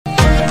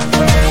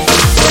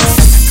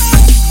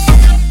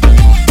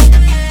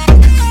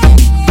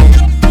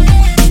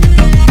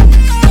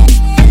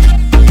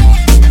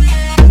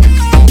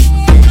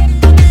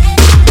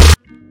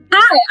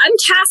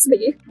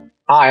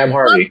Hi, I'm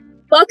Harvey.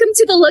 Welcome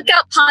to the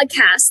Lookout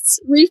Podcast's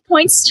Reef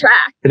Points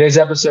track. Today's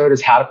episode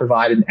is how to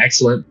provide an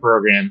excellent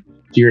program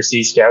to your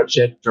Sea Scout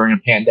ship during a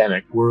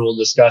pandemic, where we'll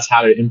discuss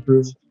how to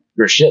improve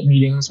your ship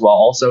meetings while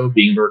also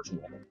being virtual.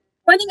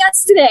 Joining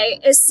us today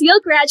is SEAL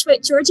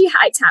graduate Georgie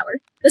Hightower,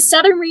 the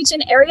Southern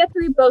Region Area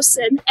 3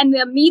 bosun and the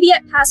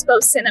immediate past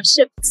bosun of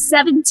Ship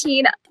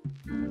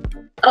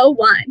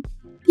 1701.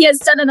 He has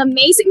done an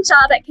amazing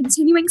job at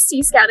continuing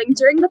sea scouting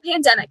during the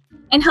pandemic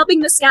and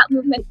helping the scout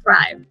movement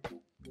thrive.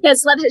 He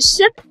has led his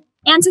ship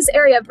and his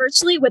area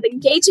virtually with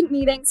engaging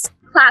meetings,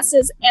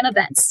 classes, and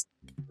events.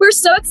 We're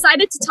so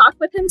excited to talk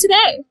with him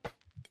today.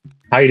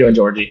 How are you doing,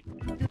 Georgie?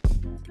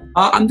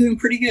 I'm doing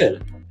pretty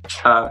good.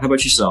 How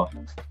about yourself?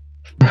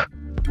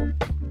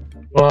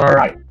 All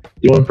right,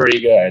 doing pretty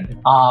good.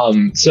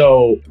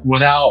 So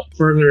without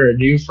further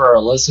ado for our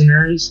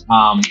listeners,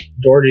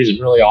 Georgie's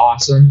really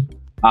awesome.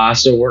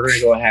 So we're going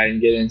to go ahead and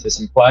get into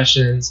some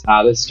questions.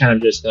 This is kind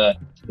of just an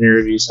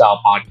interview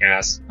style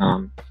podcast.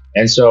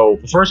 And so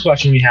the first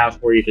question we have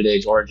for you today,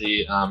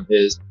 Georgie,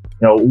 is,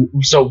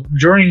 so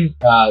during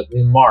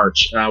in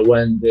March,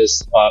 when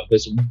this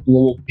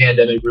global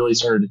pandemic really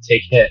started to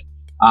take hit,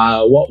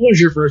 what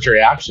was your first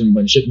reaction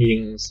when ship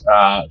meetings,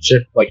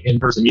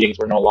 in-person meetings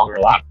were no longer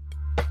allowed?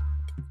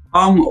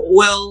 When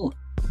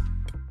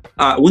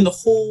the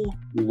whole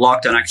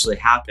lockdown actually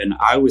happened,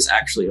 I was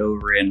actually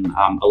over in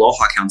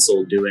Aloha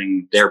Council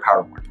doing their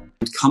PowerPoint.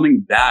 Coming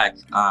back,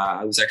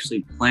 I was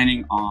actually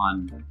planning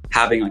on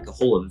having like a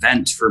whole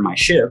event for my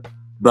ship,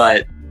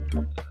 but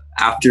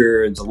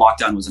after the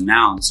lockdown was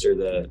announced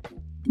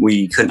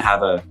we couldn't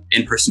have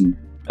in-person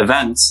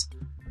events,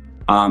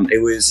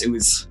 it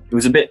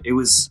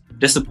was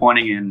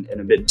disappointing and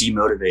a bit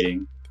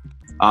demotivating.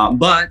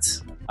 But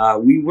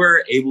we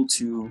were able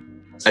to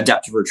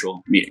adapt to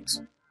virtual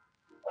meetings.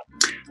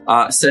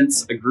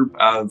 Since a group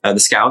of the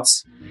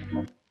scouts,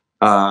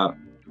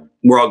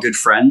 we're all good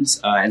friends,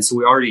 and so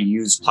we already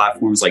used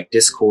platforms like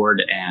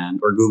Discord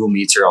or Google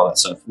Meets or all that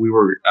stuff. We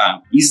were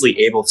easily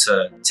able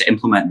to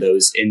implement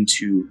those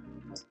into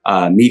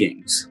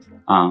meetings,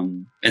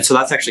 and so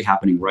that's actually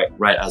happening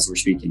right as we're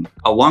speaking.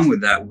 Along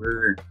with that,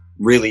 we're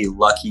really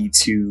lucky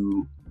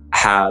to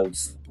have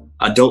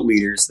adult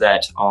leaders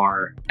that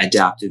are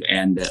adaptive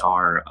and that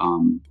are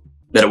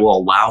that will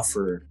allow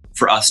for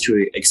us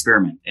to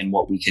experiment in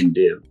what we can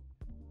do.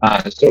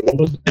 So what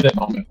was the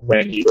moment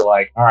when you were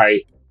like, all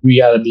right, we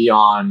got to be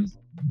on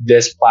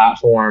this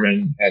platform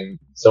and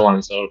so on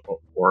and so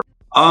forth?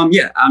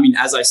 Yeah, I mean,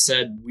 as I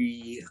said,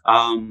 we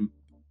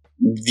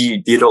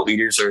the adult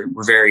leaders were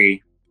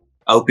very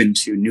open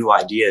to new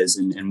ideas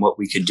and what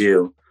we could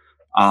do,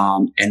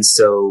 and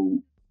so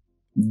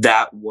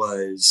that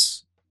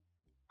was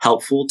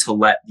helpful to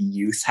let the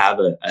youth have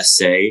a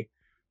say,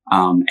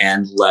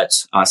 and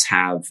let us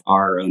have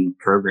our own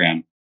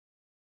program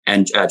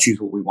and choose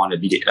what we want to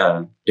be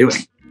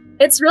doing.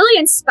 It's really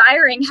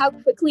inspiring how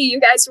quickly you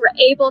guys were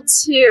able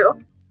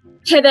to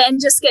pivot and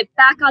just get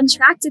back on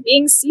track to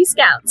being Sea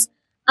Scouts.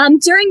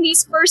 During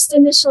these first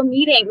initial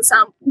meetings,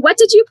 what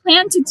did you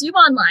plan to do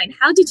online?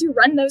 How did you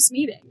run those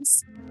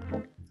meetings?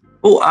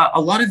 Well, a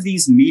lot of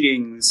these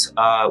meetings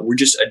were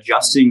just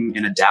adjusting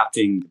and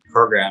adapting the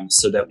program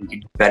so that we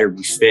could better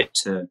be fit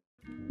to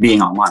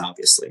being online,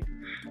 obviously.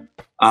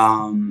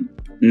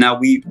 Now,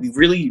 we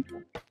really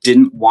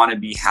didn't want to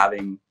be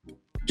having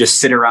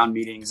just sit around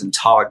meetings and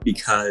talk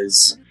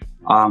because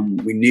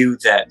we knew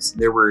that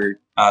there were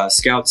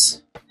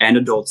scouts and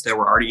adults that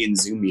were already in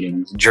Zoom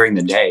meetings during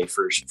the day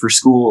for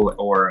school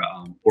or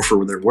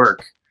for their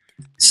work.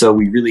 So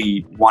we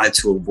really wanted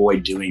to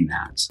avoid doing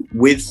that.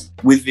 With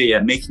the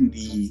making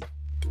the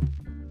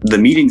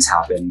meetings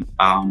happen,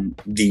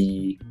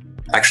 the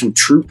actual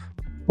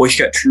Boy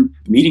Scout troop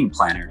meeting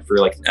planner for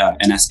like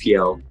an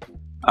SPL,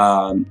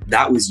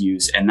 that was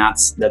used, and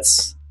that's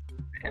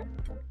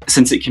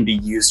since it can be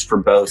used for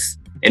both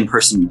in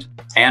person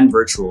and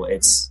virtual,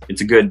 it's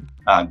a good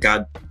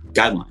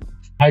guideline.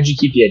 How did you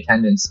keep the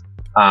attendance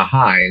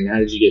high, and how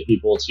did you get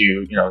people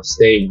to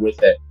stay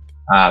with it,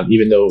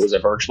 even though it was a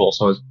virtual?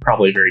 So it's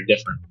probably very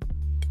different.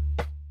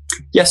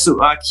 Yeah, so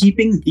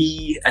keeping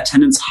the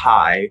attendance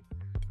high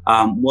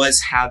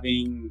was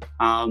having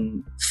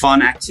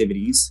fun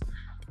activities,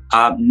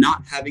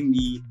 not having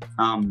the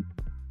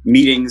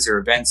meetings or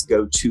events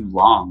go too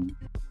long,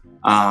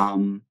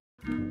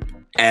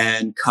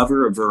 and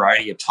cover a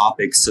variety of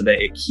topics so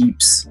that it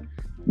keeps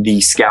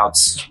the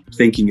scouts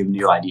thinking of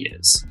new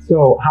ideas.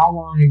 So how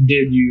long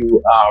did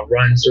you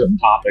run certain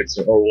topics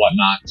or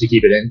whatnot to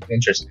keep it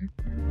interesting?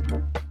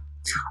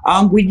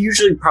 We'd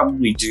usually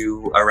probably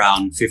do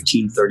around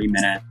 15-30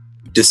 minute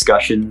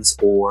discussions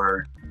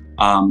or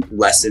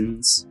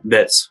lessons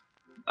that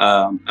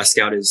a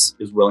scout is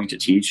willing to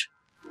teach.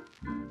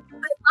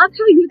 I love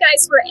how you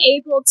guys were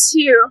able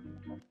to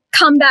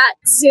combat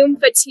Zoom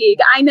fatigue.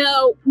 I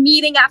know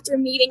meeting after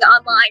meeting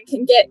online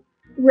can get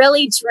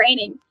really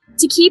draining.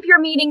 To keep your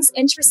meetings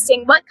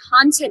interesting, what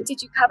content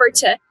did you cover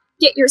to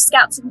get your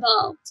scouts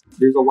involved?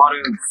 There's a lot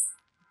of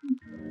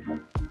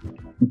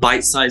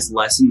bite-sized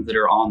lessons that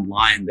are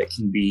online that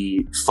can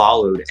be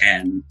followed.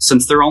 And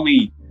since they're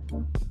only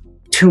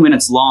 2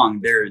 minutes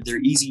long, they're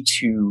easy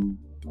to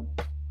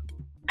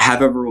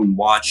have everyone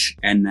watch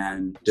and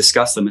then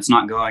discuss them. It's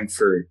not going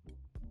for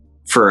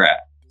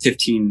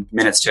 15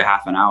 minutes to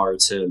half an hour.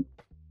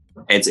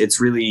 It's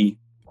really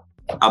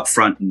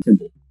upfront and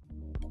simple.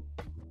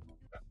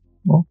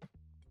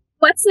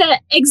 What's an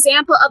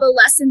example of a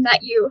lesson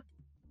that you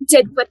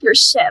did with your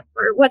ship,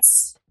 or what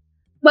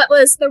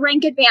was the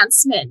rank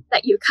advancement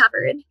that you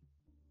covered?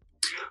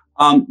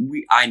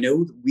 I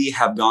know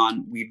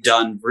we've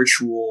done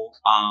virtual,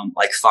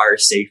 like fire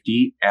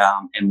safety,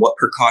 and what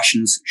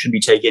precautions should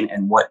be taken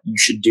and what you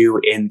should do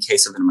in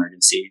case of an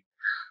emergency.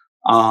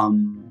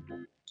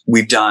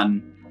 We've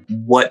done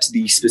what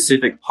the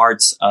specific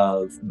parts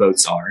of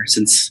boats are.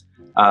 Since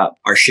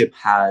our ship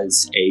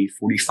has a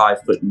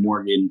 45-foot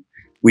Morgan,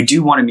 we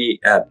do want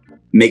to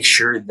make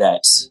sure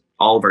that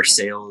all of our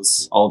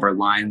sails, all of our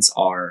lines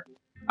are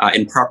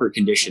in proper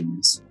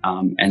conditions,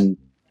 and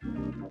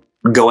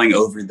going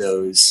over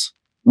those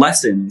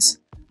lessons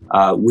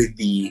with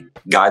the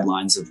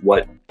guidelines of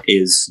what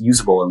is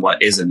usable and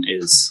what isn't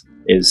is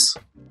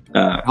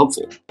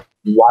helpful.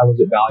 Why was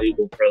it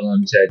valuable for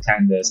them to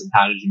attend this, and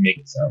how did you make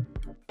it so?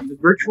 The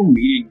virtual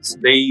meetings,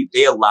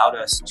 they allowed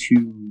us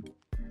to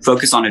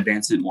focus on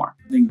advancement more.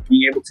 I think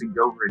being able to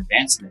go over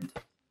advancement,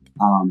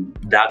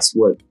 that's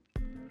what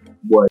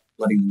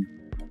letting them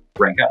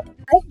rank up.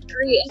 I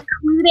agree.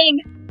 Including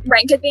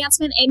rank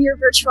advancement in your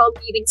virtual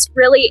meetings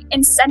really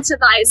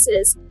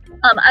incentivizes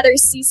other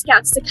Sea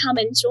Scouts to come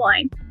and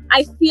join.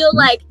 I feel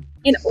like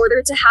in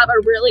order to have a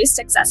really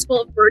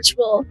successful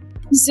virtual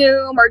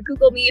Zoom or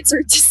Google Meets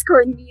or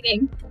Discord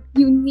meeting,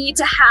 you need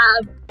to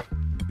have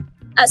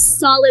a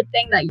solid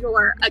thing that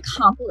you're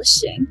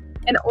accomplishing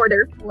in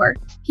order for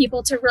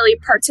people to really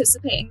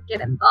participate and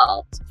get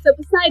involved. So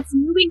besides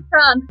moving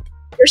from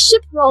your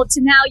ship role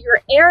to now your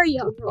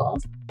area role,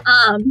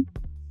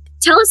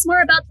 tell us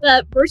more about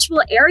the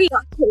virtual area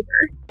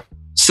October.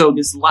 So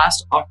this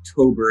last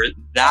October,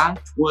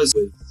 that was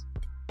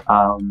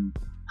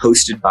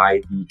hosted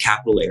by the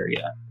capital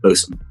area,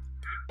 Boatswain.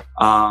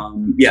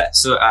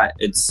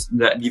 It's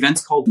the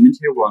event's called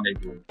Midday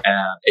Rendezvous.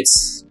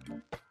 It's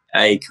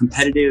a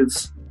competitive,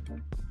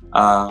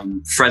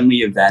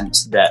 friendly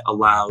event that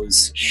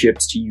allows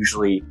ships to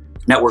usually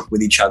network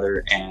with each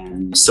other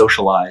and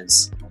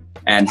socialize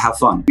and have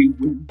fun.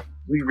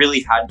 We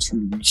really had to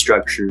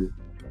restructure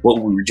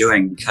what we were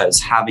doing, because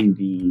having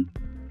the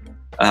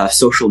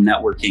social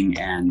networking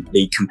and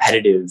the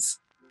competitive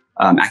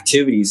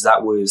activities,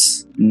 that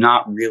was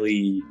not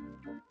really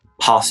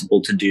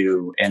possible to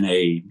do in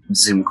a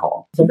Zoom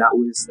call. So that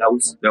was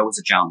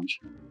a challenge.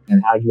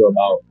 And how did you go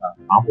about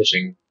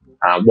accomplishing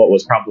what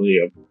was probably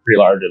a pretty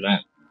large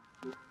event?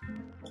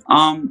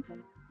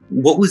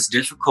 What was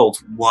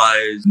difficult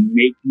was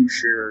making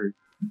sure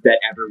that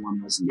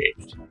everyone was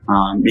engaged,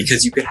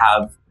 because you could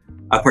have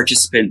a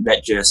participant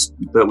that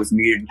was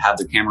muted and have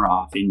their camera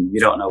off, and you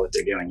don't know what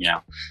they're doing,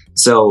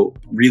 So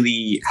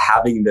really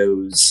having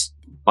those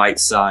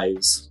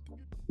bite-sized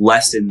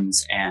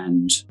lessons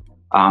and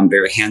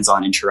very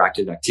hands-on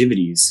interactive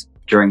activities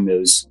during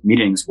those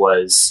meetings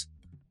was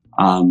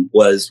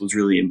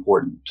really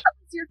important. What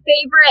was your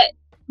favorite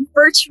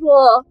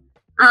virtual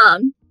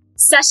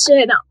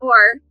session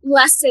or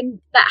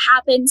lesson that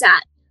happened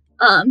at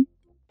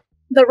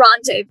the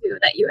rendezvous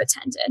that you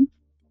attended?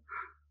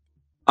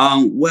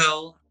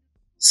 Well,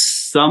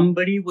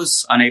 somebody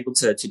was unable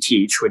to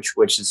teach,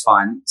 which is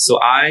fine. So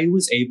I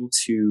was able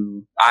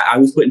to, I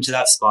was put into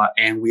that spot,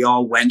 and we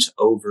all went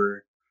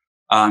over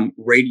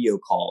radio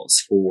calls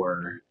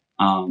for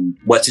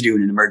what to do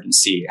in an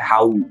emergency,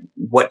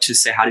 what to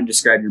say, how to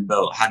describe your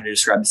boat, how to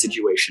describe the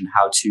situation,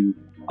 how to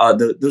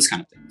those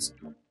kind of things.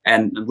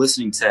 And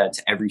listening to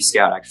every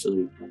scout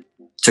actually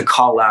to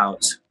call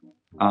out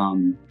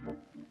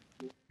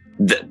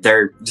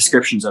their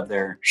descriptions of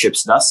their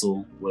ship's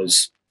vessel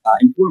was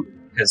important,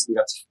 because we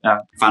got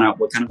to find out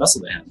what kind of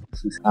vessel they had. Do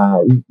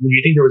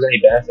you think there was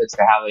any benefits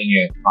to having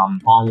it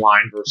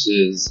online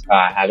versus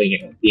having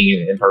it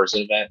being an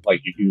in-person event?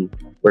 Like if you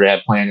were to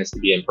have planned this to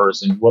be in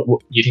person, what do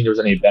you think there was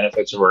any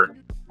benefits or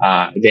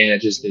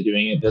advantages to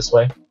doing it this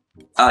way?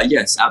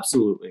 Yes,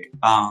 absolutely.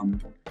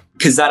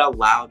 Because that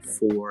allowed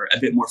for a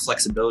bit more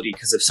flexibility,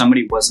 because if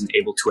somebody wasn't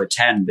able to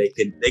attend, they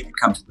could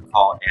come to the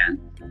call and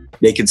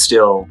they could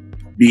still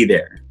be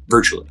there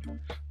virtually.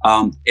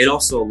 It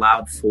also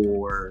allowed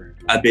for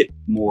a bit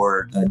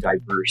more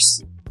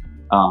diverse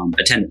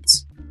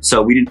attendance.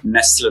 So we didn't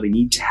necessarily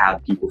need to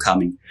have people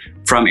coming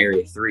from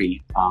Area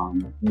 3.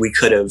 We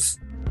could have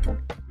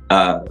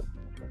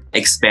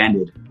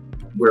expanded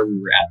where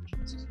we were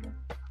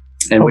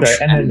advertising,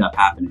 which ended up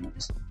happening.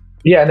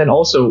 Yeah, and then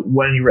also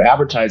when you were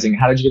advertising,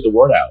 how did you get the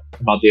word out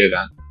about the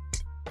event?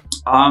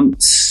 A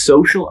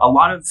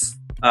lot of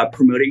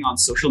promoting on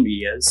social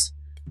medias.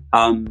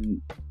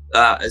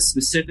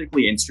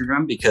 Specifically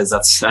Instagram, because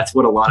that's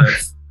what a lot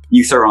of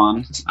youth are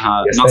on.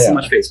 Yes, not so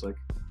much Facebook,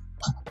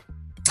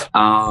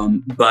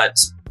 but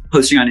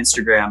posting on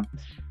Instagram,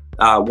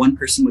 one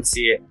person would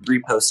see it,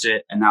 repost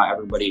it, and now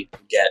everybody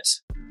would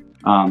get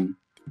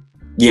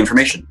the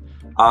information.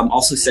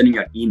 Also, sending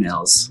out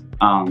emails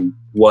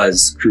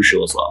was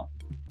crucial as well.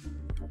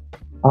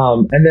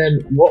 And then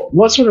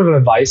what sort of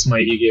advice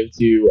might you give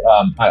to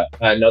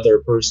another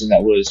person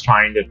that was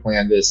trying to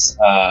plan this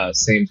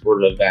same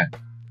sort of event?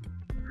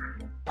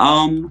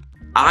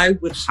 I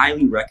would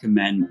highly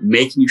recommend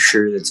making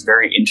sure that it's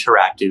very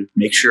interactive,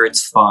 make sure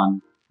it's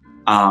fun,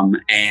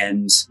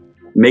 and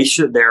make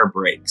sure there are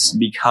breaks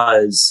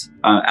because,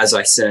 as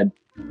I said,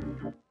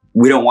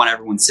 we don't want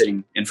everyone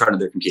sitting in front of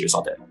their computers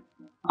all day.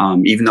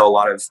 Even though a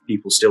lot of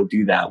people still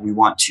do that, we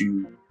want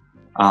to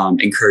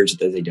encourage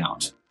that they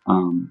don't.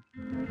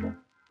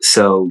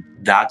 So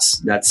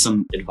that's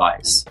some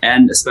advice.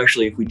 And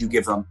especially if we do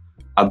give them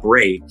a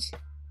break,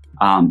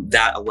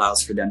 that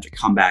allows for them to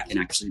come back and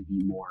actually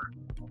be more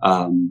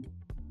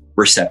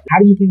receptive. How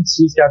do you think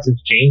Sea Scouts have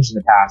changed in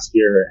the past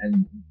year,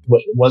 and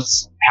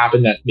what's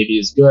happened that maybe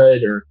is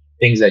good, or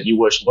things that you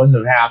wish wouldn't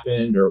have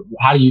happened, or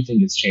how do you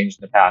think it's changed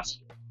in the past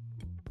year?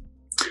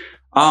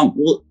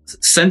 Well,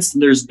 since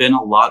there's been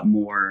a lot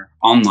more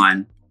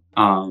online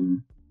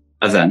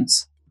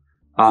events,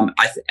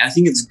 I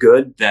think it's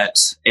good that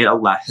it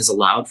has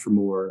allowed for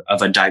more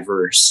of a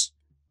diverse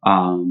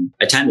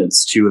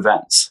attendance to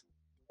events.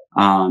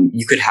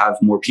 You could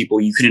have more people.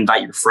 You could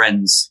invite your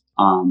friends,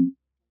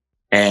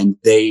 and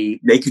they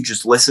could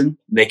just listen.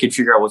 They could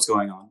figure out what's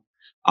going on,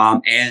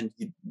 and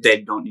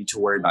they don't need to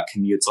worry about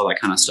commutes, all that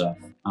kind of stuff.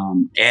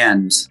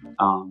 And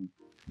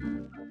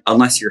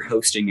unless you're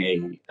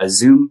hosting a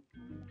Zoom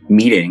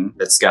meeting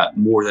that's got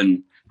more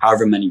than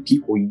however many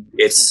people, you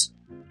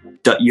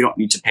don't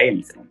need to pay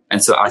anything.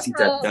 And so I think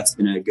that's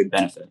been a good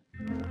benefit.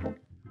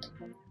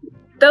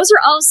 Those are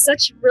all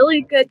such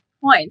really good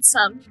points.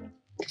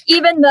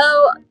 Even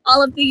though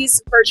all of these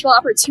virtual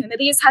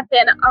opportunities have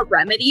been a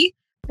remedy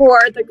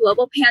for the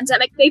global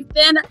pandemic, they've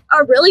been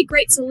a really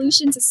great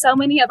solution to so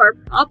many of our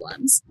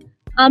problems.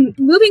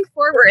 Moving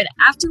forward,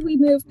 after we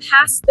move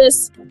past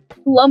this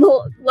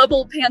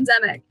global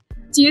pandemic,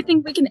 do you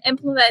think we can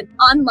implement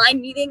online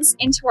meetings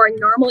into our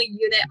normal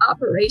unit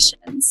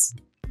operations?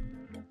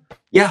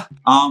 Yeah.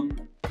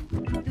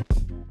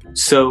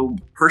 So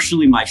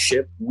personally, my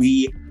ship,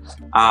 we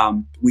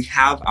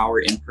have our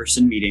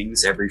in-person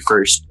meetings every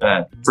first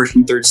and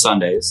third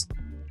Sundays.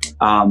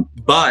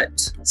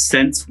 But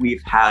since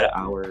we've had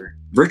our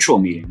virtual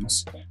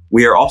meetings,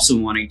 we are also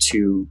wanting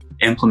to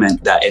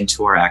implement that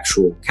into our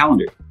actual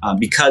calendar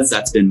because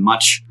that's been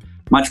much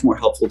more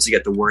helpful to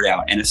get the word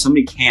out. And if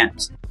somebody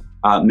can't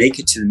make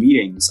it to the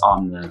meetings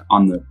on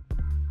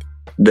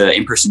the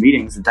in-person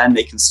meetings, then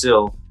they can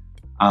still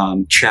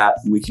chat.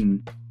 We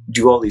can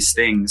do all these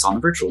things on the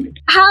virtual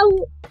meeting. How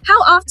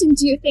often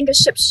do you think a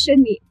ship should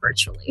meet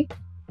virtually?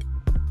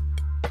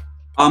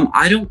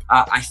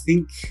 I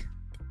think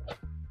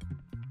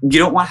you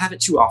don't want to have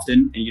it too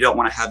often, and you don't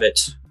want to have it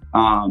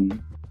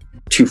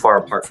too far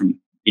apart from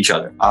each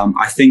other.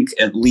 I think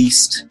at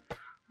least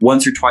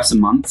once or twice a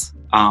month,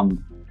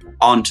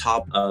 on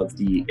top of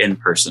the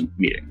in-person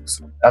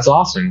meetings. That's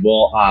awesome.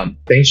 Well,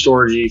 thanks,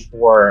 Georgie,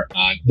 for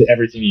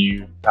everything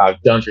you've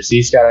done for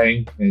Sea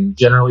Scouting, and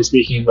generally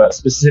speaking, but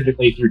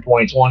specifically through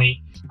 2020.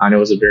 I know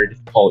it was a very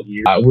difficult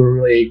year. We're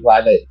really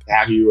glad to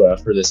have you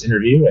for this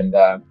interview, and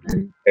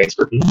thanks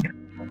for being here.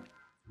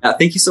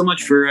 Thank you so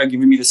much for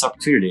giving me this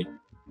opportunity.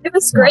 It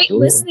was great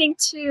listening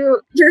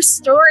to your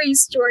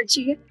stories,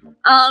 Georgie.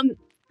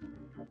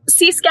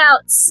 Sea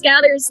Scouts,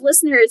 Scouters,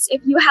 listeners,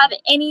 if you have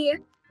any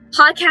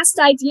podcast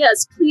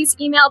ideas, please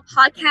email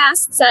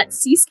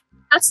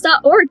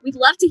podcasts@seascouts.org. We'd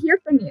love to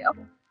hear from you.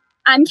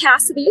 I'm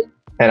Cassidy.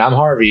 And I'm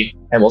Harvey,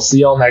 and we'll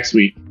see y'all next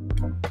week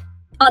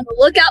on the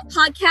Lookout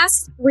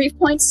Podcast, Reef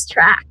Points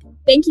Track.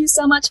 Thank you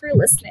so much for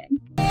listening.